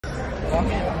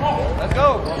Let's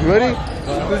go. You ready?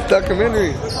 This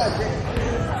documentary.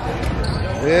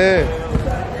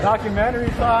 Yeah. Documentary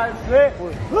time. Sit.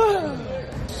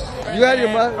 You had your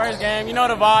mind. First game, you know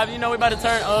the vibe. You know we about to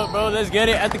turn up, bro. Let's get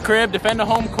it at the crib. Defend the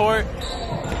home court.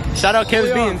 Shout out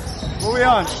Kev's Beans. What we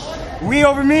on? We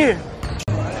over me.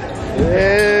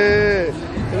 Yeah.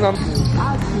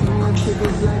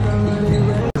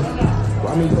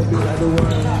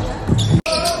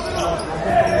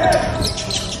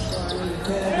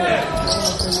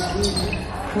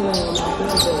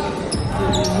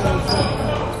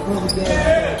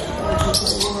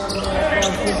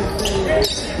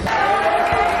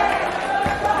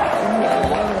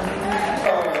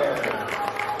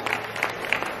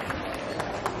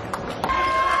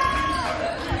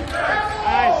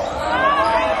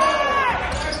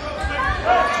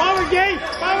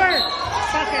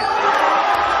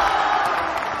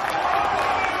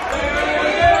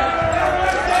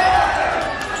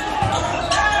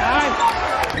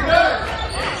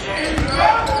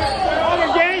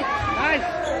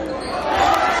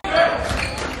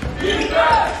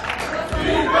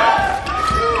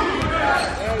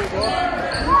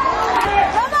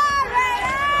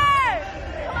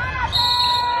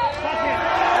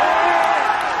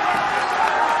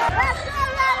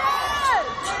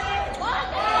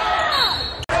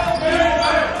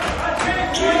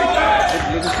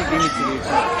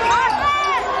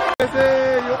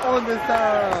 You're on this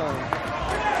time.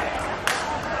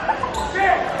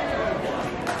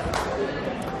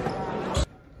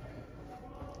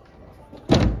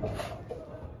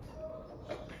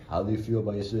 How do you feel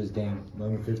about yesterday's game,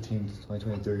 November 15th,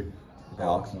 2023, at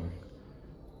Oxnard?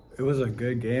 It was a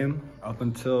good game up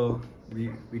until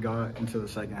we got into the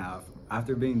second half.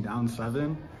 After being down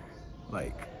 7,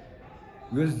 like,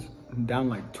 we was down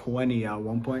like 20 at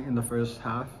one point in the first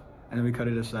half, and then we cut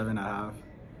it to 7 at half.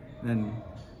 And then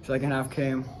second half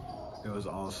came, it was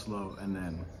all slow, and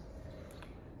then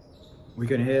we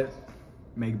couldn't hit,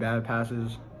 make bad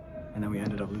passes, and then we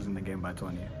ended up losing the game by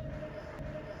 20.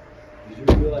 Did you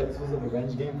feel like this was a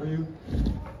revenge game for you?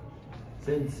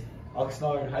 Since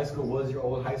Oxnard High School was your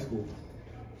old high school.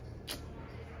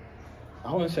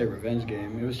 I wouldn't say revenge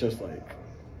game, it was just like,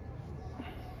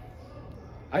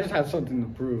 I just had something to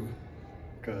prove,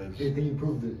 because... Do you think you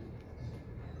proved it?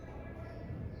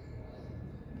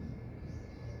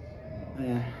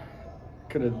 Yeah,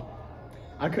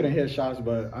 I couldn't hit shots,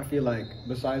 but I feel like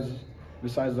besides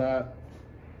that,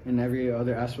 in every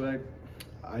other aspect,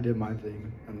 I did my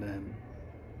thing, and then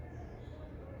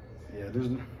yeah, there's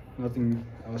nothing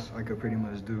else I could pretty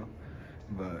much do.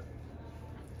 But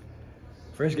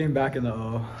first game back in the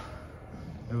O,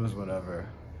 it was whatever.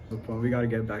 But we got to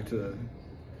get back to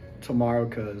tomorrow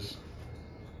because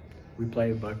we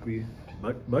play Buckley.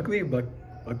 Buckley, right?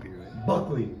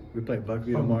 Buckley. We play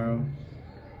Buckley tomorrow.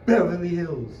 Beverly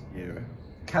Hills. Yeah.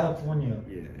 California.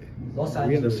 Yeah. Los Angeles.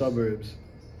 We in the suburbs,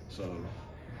 so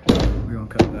we're gonna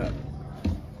cut that.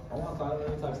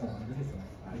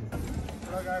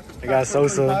 I got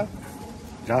Sosa,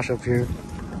 Josh up here.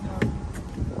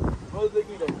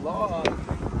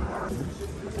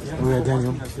 We at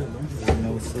Daniel.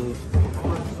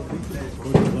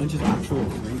 Lunch is actual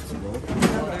rates, bro.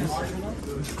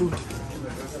 It's cool.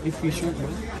 It's for sure, bro.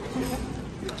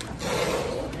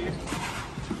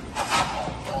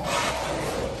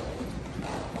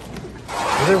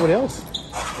 Where's everybody else?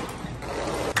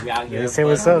 We out here. Say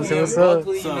what's up, say what's up.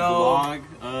 Buckley, you know,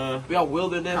 we got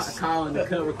Wilderness. Kyle in the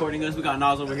cut recording us. We got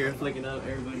Nas over here flicking up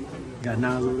everybody. Got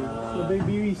Nas over there.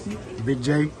 Big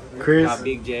J, Chris. Got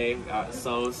Big J, got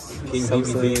Sos. King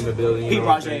BBC in the building. Pete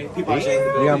Rajay in the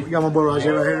building. You got my boy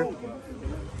Rajay right here.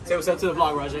 Say what's up to the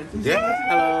vlog, Rajay. Yeah.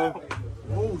 Hello.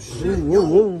 Oh shit.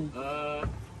 Whoa.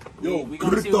 Yo, we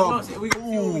gonna see what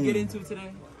we get into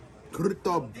today.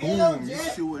 Krita boom. You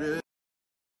see what it is?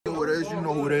 You know what it is? You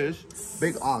know who it is?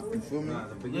 Big Ock, you feel me?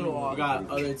 Little we got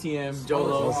other TM,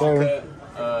 Jolo.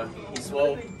 He's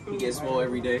swole. He gets swole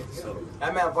every day. So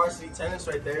That man varsity tennis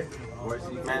right there.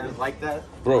 Varsity man is like that.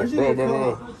 Bro.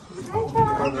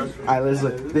 Alright, let's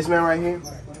look. This man right here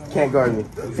can't guard me.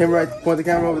 Him right, point the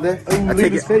camera over there. I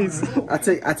take his face.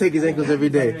 I take his ankles every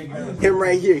day. Him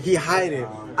right here, he hiding.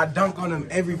 I dunk on him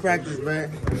every practice,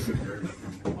 man.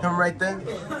 Him right there.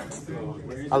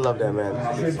 I love that man.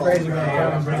 It's crazy when the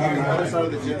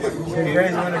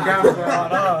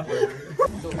camera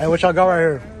Hey, what y'all got right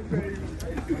here?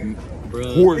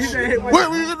 Horse. Wait,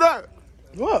 what is that?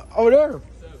 What? Over there.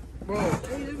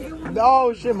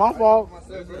 Oh shit, my fault.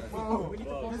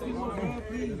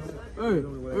 Hey,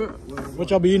 what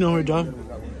y'all be eating over here, John?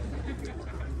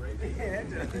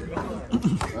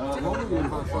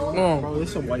 Bro,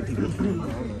 there's some white people.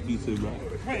 Pizza, bro.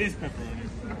 What is pepperoni?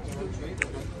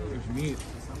 It's meat.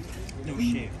 No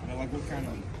shit. But like what kind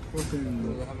of?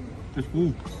 It's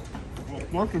food.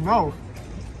 Watch your mouth.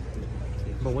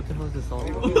 But what the hell is this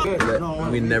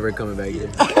song? We never coming back here.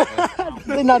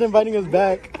 They're not inviting us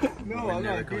back. No, I'm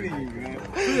not kidding you, man.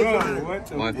 Bro, what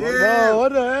the? Bro,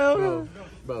 what the hell?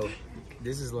 Bro,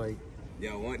 this is like.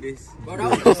 Y'all want this?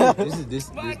 This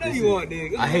You want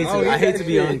this? I hate to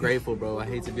be ungrateful, bro. I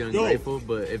hate to be ungrateful,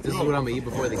 but if this is what I'm gonna eat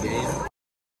before the game.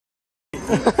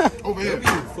 Over here.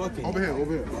 Over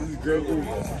here. This is great food.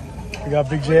 We got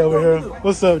Big J over here.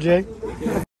 What's up, Jay?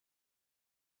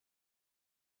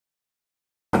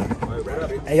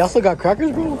 Hey, y'all still got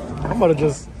crackers, bro? I'm about to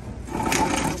just.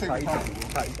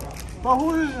 Bro,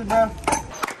 who is this, man?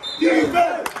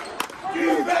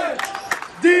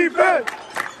 Defense!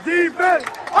 Defense!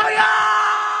 Oh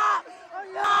yeah! Oh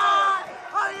yeah!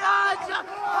 Oh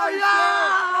yeah!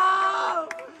 Oh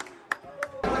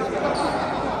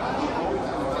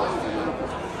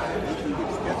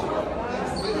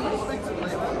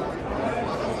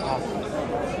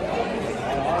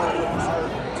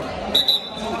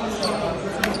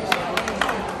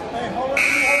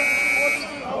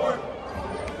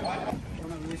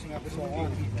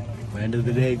End of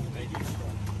the day.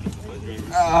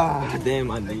 Ah, damn,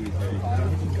 my knees hurt.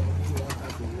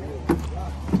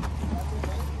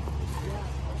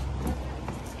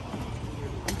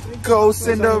 Go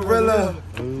Cinderella!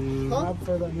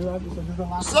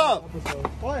 What's up?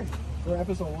 What? For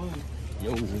episode 1.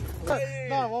 Yo.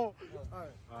 Nah, whoa.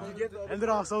 End it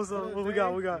off, so what we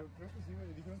got?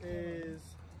 Is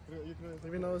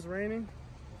even though it's raining.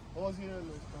 What?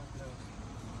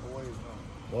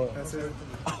 That's it.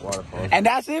 Waterfall. And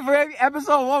that's it for every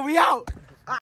episode 1. We out.